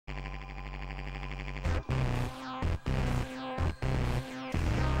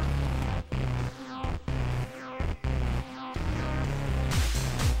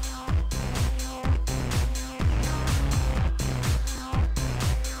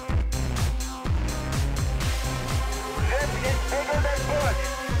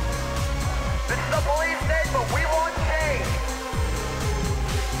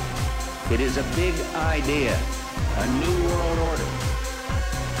It is a big idea, a new world order.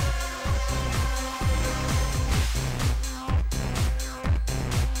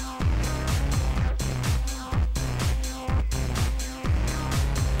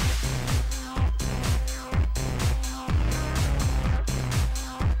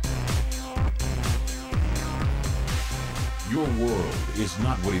 Your world is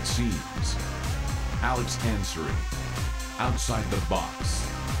not what it seems. Alex Ansary, Outside the Box.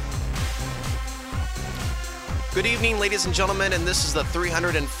 Good evening, ladies and gentlemen, and this is the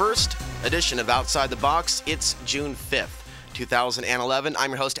 301st edition of Outside the Box. It's June 5th, 2011.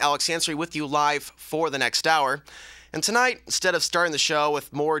 I'm your host, Alex Ansary, with you live for the next hour. And tonight, instead of starting the show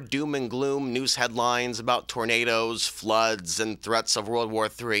with more doom and gloom news headlines about tornadoes, floods, and threats of World War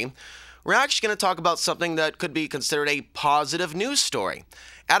III, we're actually going to talk about something that could be considered a positive news story.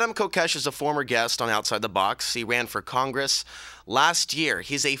 Adam Kokesh is a former guest on Outside the Box. He ran for Congress last year.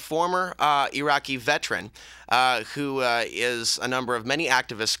 He's a former Iraqi veteran who is a member of many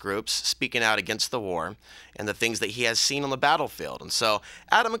activist groups speaking out against the war and the things that he has seen on the battlefield. And so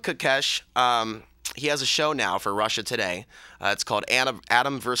Adam Kokesh, he has a show now for Russia Today. It's called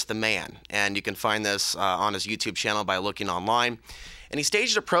Adam vs. the Man, and you can find this on his YouTube channel by looking online. And he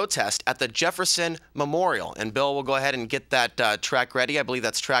staged a protest at the Jefferson Memorial. And Bill will go ahead and get that track ready. I believe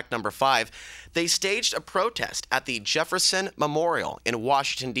that's track number 5. They staged a protest at the Jefferson Memorial in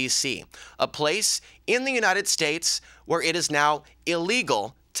Washington, D.C., a place in the United States where it is now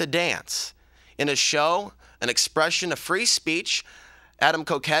illegal to dance. In a show, an expression of free speech, Adam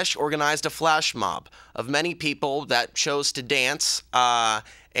Kokesh organized a flash mob of many people that chose to dance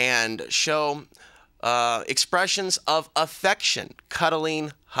and show expressions of affection,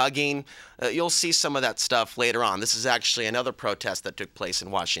 cuddling, hugging. You'll see some of that stuff later on. This is actually another protest that took place in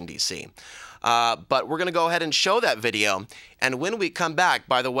Washington, D.C. But we're going to go ahead and show that video. And when we come back,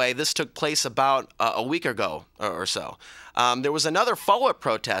 by the way, this took place about a week ago or so. There was another follow-up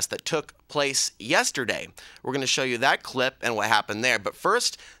protest that took place yesterday. We're going to show you that clip and what happened there. But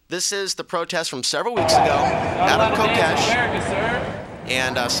first, this is the protest from several weeks ago. Adam Kokesh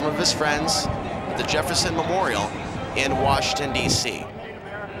and some of his friends at the Jefferson Memorial in Washington, D.C.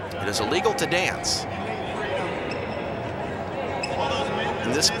 It is illegal to dance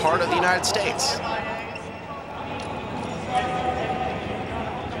in this part of the United States.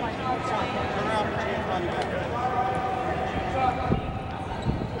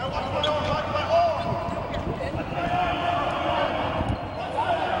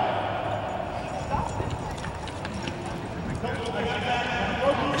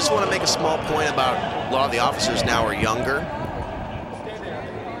 I just want to make a small point about a lot of the officers now are younger.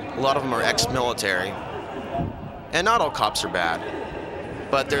 A lot of them are ex-military. And not all cops are bad.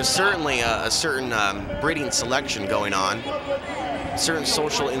 But there's certainly a certain breeding selection going on, certain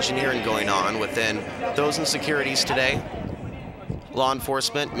social engineering going on within those in securities today, law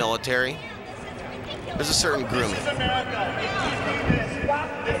enforcement, military. There's a certain grooming.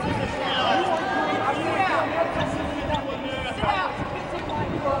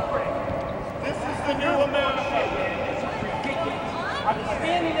 This is the new America. I'm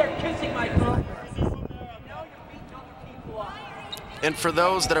standing there kissing my girlfriend. And for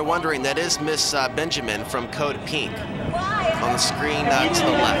those that are wondering, that is Miss Benjamin from Code Pink on the screen to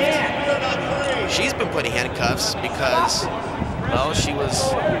the left. She's been put in handcuffs because, well, she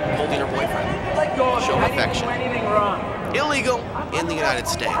was holding her boyfriend. Show of affection. Illegal in the United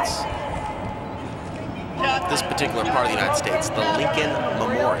States. This particular part of the United States, the Lincoln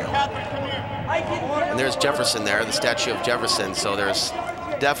Memorial. And there's Jefferson there, the statue of Jefferson, so there's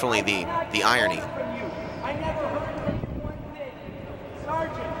definitely the irony.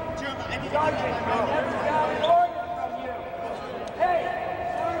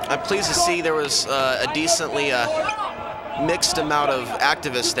 I'm pleased to see there was a decently mixed amount of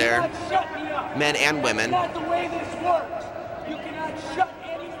activists there, men and women. You cannot shut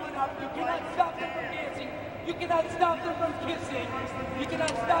anyone up. You cannot stop them from dancing. You cannot stop them from kissing. You cannot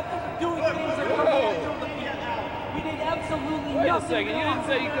stop them from doing things that are natural to people. We did absolutely nothing. Wait a second, you didn't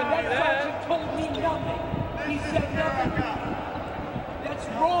say you couldn't do that. That sergeant told me nothing. He said nothing. That's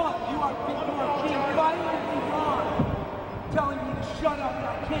wrong. You are being violently wrong. Telling me to shut up and I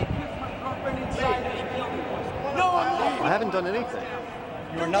can't kiss my girlfriend inside and kill me. No, I'm not. I haven't done anything.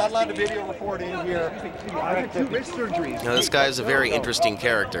 You're not allowed to video record in here. I had 2 wrist surgeries. Now, this guy is a very interesting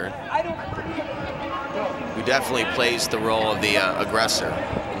character who definitely plays the role of the aggressor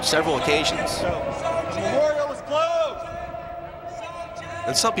on several occasions. Memorial is closed.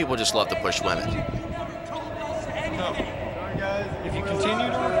 And some people just love to push women. No. If you continue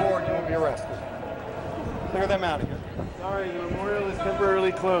to record, you will be arrested. Clear them out of here. Sorry, the memorial is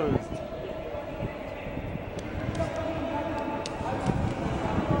temporarily closed.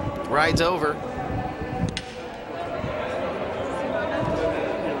 Ride's over.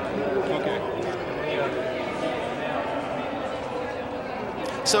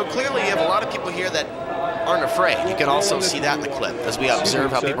 So clearly you have a lot of people here that aren't afraid. You can also see that in the clip as we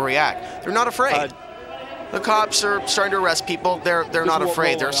observe how people react. They're not afraid. The cops are starting to arrest people. They're not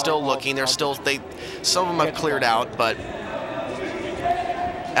afraid. They're still looking. Some of them have cleared out, but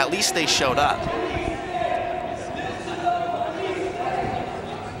at least they showed up.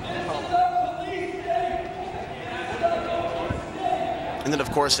 And then,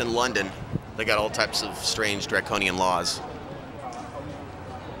 of course, in London, they got all types of strange draconian laws.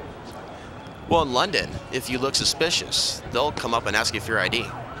 Well, in London, if you look suspicious, they'll come up and ask you for your ID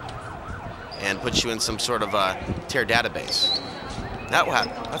and put you in some sort of terror database.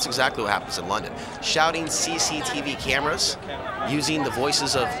 That's exactly what happens in London. Shouting CCTV cameras using the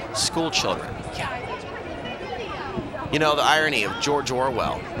voices of school children. Yeah. You know, the irony of George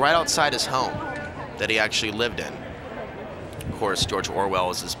Orwell, right outside his home that he actually lived in. Of course, George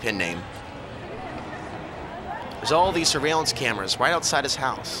Orwell is his pen name. There's all these surveillance cameras right outside his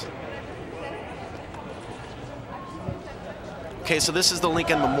house. Okay, so this is the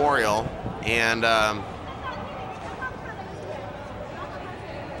Lincoln Memorial, and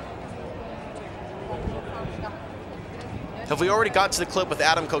have we already got to the clip with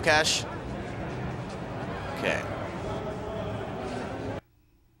Adam Kokesh? Okay.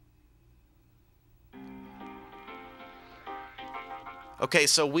 Okay,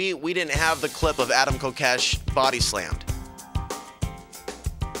 so we didn't have the clip of Adam Kokesh body slammed.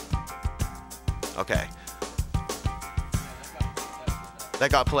 Okay.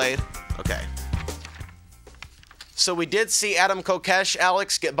 That got played? Okay. So we did see Adam Kokesh,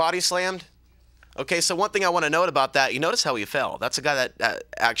 Alex, get body slammed. Okay, so one thing I want to note about that, you notice how he fell. That's a guy that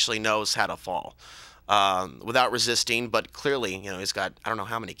actually knows how to fall without resisting, but clearly, you know, he's got, I don't know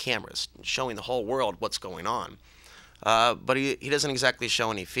how many cameras showing the whole world what's going on. But he doesn't exactly show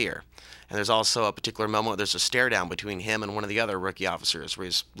any fear. And there's also a particular moment where there's a stare down between him and one of the other rookie officers where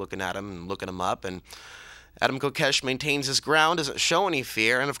he's looking at him and looking him up, and Adam Kokesh maintains his ground, doesn't show any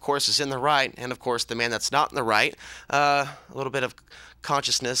fear, and of course is in the right. And of course, the man that's not in the right, a little bit of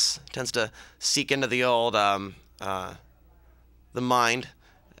consciousness tends to seek into the old, the mind,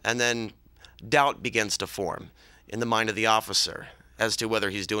 and then doubt begins to form in the mind of the officer as to whether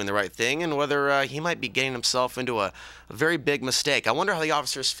he's doing the right thing and whether he might be getting himself into a very big mistake. I wonder how the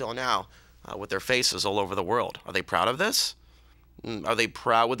officers feel now with their faces all over the world. Are they proud of this? Are they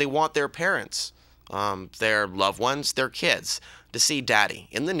proud? Would they want their parents, their loved ones, their kids, to see daddy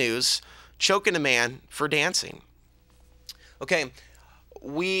in the news choking a man for dancing? Okay,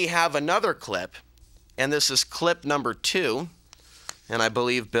 we have another clip, and this is clip number 2. And I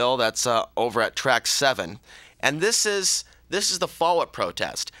believe, Bill, that's over at track 7. And this is the follow-up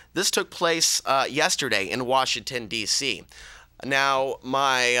protest. This took place yesterday in Washington, D.C. Now,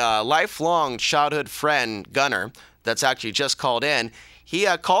 my lifelong childhood friend, Gunner, that's actually just called in, he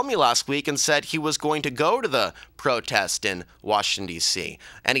called me last week and said he was going to go to the protest in Washington, D.C.,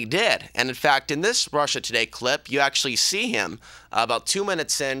 and he did. And in fact, in this Russia Today clip, you actually see him about 2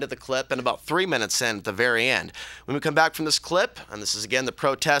 minutes into the clip and about 3 minutes in at the very end. When we come back from this clip, and this is again the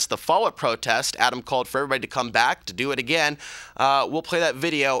protest, the follow-up protest, Adam called for everybody to come back to do it again. We'll play that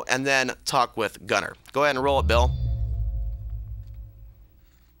video and then talk with Gunner. Go ahead and roll it, Bill.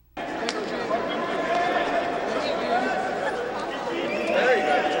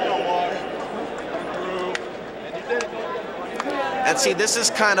 And see, this is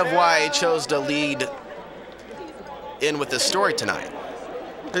kind of why I chose to lead in with this story tonight.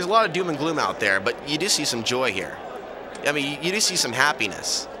 There's a lot of doom and gloom out there, but you do see some joy here. I mean, you do see some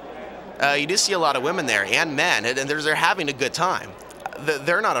happiness. You do see a lot of women there and men, and they're having a good time.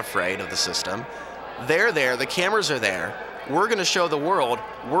 They're not afraid of the system. They're there. The cameras are there. We're going to show the world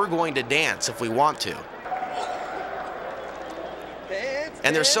we're going to dance if we want to.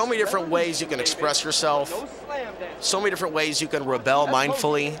 And there's so many different ways you can express yourself. So many different ways you can rebel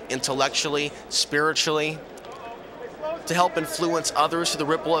mindfully, intellectually, spiritually, to help influence others through the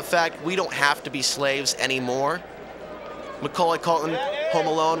ripple effect. We don't have to be slaves anymore. Macaulay Culkin, Home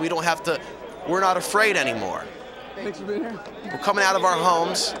Alone, we're not afraid anymore. Thanks for being here. We're coming out of our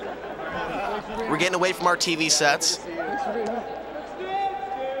homes. We're getting away from our TV sets. Thanks for being here.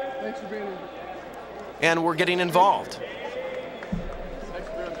 Thanks for being here. And we're getting involved.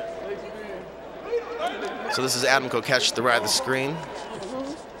 So this is Adam Kokesh to the right of the screen.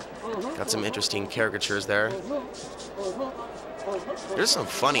 Got some interesting caricatures there. There's some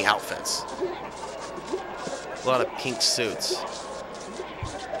funny outfits. A lot of pink suits.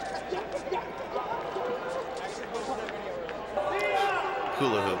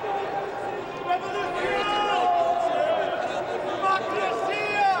 Hula hoop.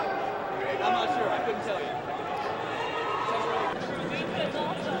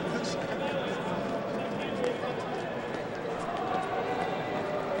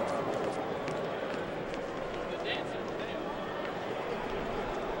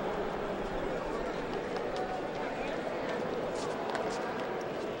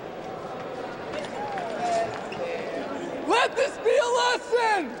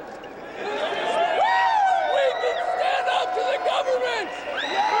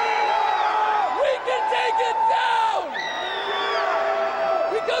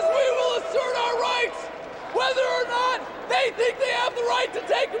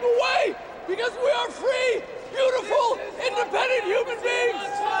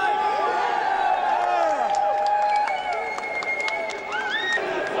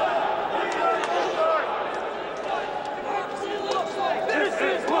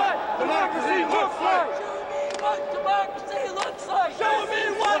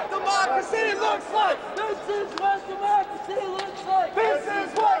 democracy looks like. This is what democracy looks like. This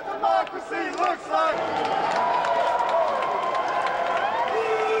is what democracy looks like.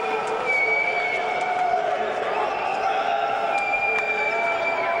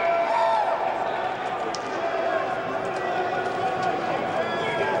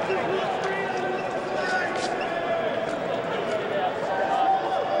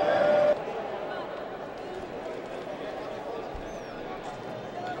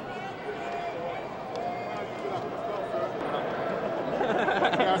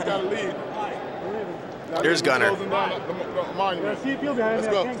 Guys gotta leave. There's Gunner. Let's See people behind me.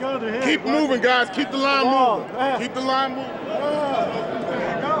 I can't go to him. Keep moving, guys. Keep the line moving. Keep the line moving.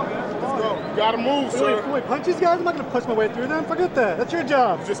 Let's go. You gotta move, sir. Wait, punch these guys? I'm not gonna push my way through them. Forget that. That's your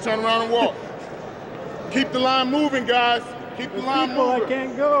job. Just turn around and walk. Keep the line moving, guys. Keep the line People, I moving.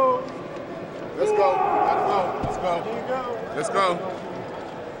 can't go. Let's go. Let's go. Here you go. Let's go.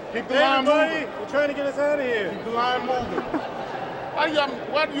 Keep the Hey, line everybody. moving. We're trying to get us out of here. Keep the line moving. Why do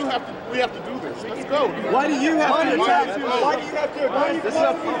you have to? We have to do this. Let's go. Why do you have to attack? Why do you have to attack? This is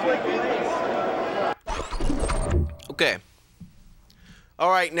a public place. Okay. All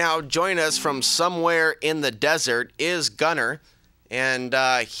right, now join us from somewhere in the desert is Gunner, and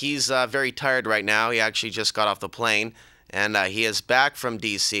he's very tired right now. He actually just got off the plane, and he is back from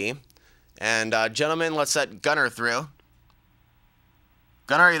D.C. And gentlemen, let's let Gunner through.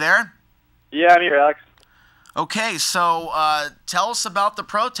 Gunner, are you there? Yeah, I'm here, Alex. Okay, so tell us about the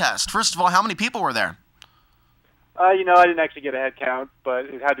protest. First of all, how many people were there? I didn't actually get a head count, but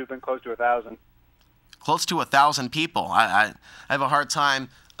it had to have been close to 1,000. Close to 1,000 people. I have a hard time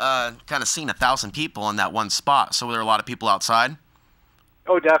kind of seeing 1,000 people in that one spot. So were there a lot of people outside?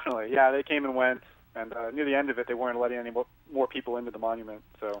 Oh, definitely. Yeah, they came and went, and near the end of it, they weren't letting any more people into the monument.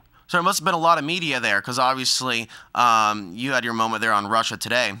 So there must have been a lot of media there, because obviously you had your moment there on Russia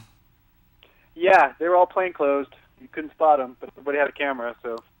Today. yeah, they were all plainclothed. You couldn't spot them, but everybody had a camera.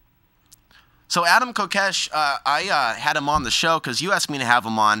 So Adam Kokesh, I had him on the show because you asked me to have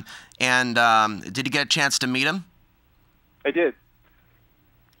him on, and did you get a chance to meet him? I did.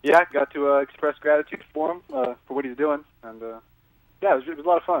 Yeah, got to express gratitude for him for what he's doing, and yeah, it was a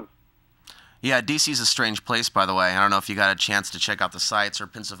lot of fun. Yeah, D.C.'s a strange place, by the way. I don't know if you got a chance to check out the sites or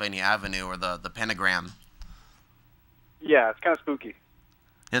Pennsylvania Avenue or the Pentagram. Yeah, it's kind of spooky.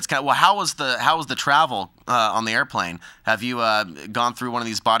 It's kind of, well, how was the travel on the airplane? Have you gone through one of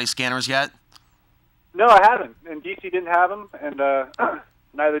these body scanners yet? No, I haven't. And D.C. didn't have them, and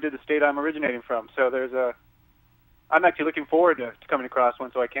neither did the state I'm originating from. So I'm actually looking forward to coming across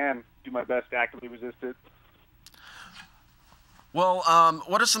one so I can do my best to actively resist it. Well,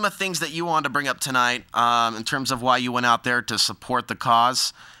 what are some of the things that you wanted to bring up tonight in terms of why you went out there to support the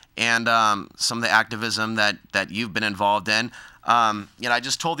cause and some of the activism that you've been involved in? I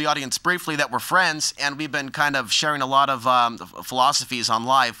just told the audience briefly that we're friends, and we've been kind of sharing a lot of philosophies on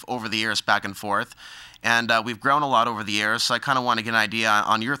life over the years, back and forth. And we've grown a lot over the years, so I kind of want to get an idea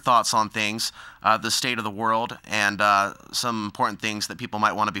on your thoughts on things, the state of the world, and some important things that people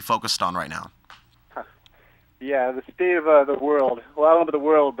might want to be focused on right now. Yeah, the state of the world. Well, I don't know about the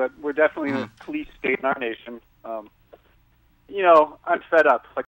world, but we're definitely in a police state in our nation. I'm fed up. Like,